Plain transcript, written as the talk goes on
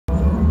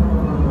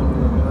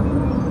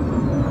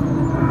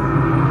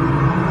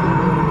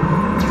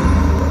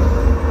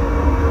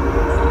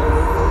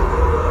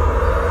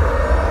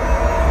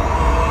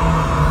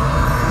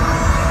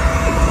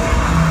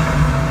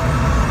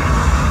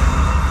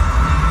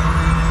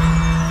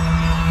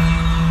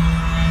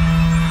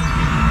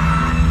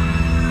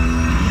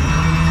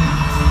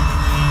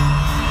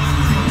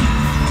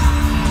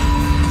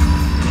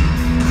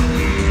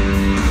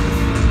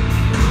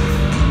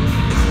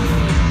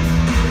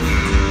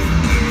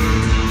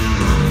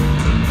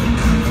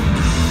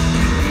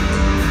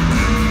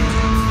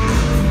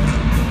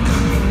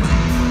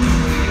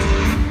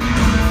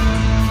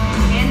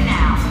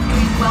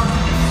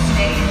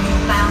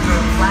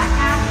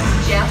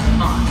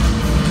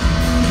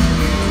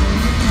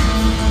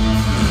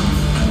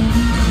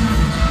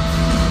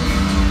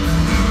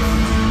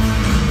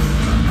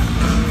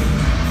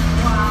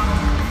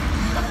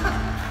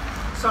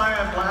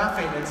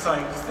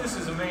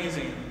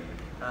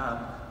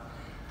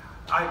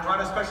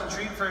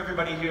treat for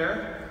everybody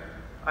here.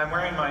 I'm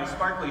wearing my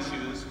sparkly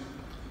shoes,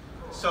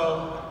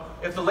 so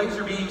if the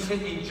laser beams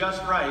hit me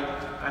just right,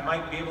 I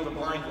might be able to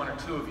blind one or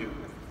two of you.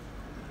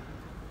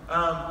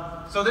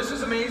 So this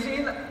is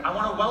amazing. I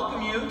want to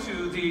welcome you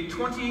to the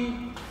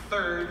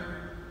 23rd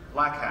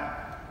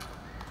BlackHat.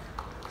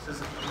 This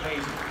is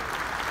amazing.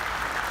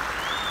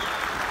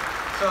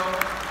 So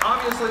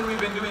obviously we've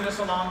been doing this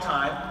a long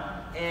time,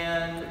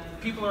 and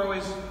people are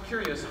always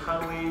curious, how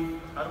do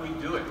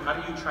we do it? How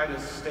do you try to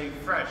stay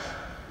fresh?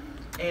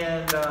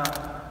 And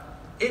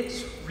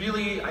it's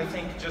really, I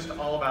think, just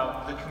all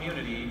about the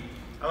community.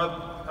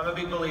 I'm a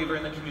big believer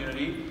in the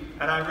community,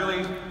 and I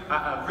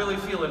really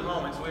feel at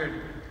home. It's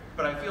weird,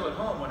 but I feel at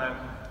home when I'm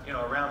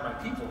around my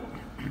people,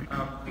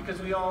 because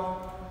we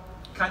all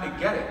kind of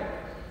get it.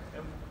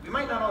 And we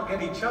might not all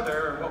get each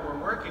other or what we're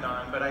working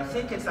on, but I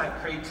think it's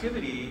that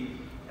creativity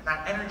and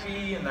that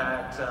energy and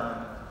that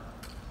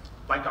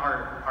like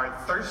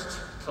our thirst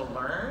to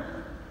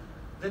learn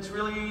that's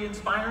really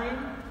inspiring.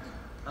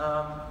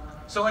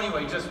 So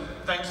anyway, just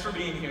thanks for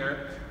being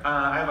here.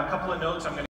 I have a couple of notes I'm going to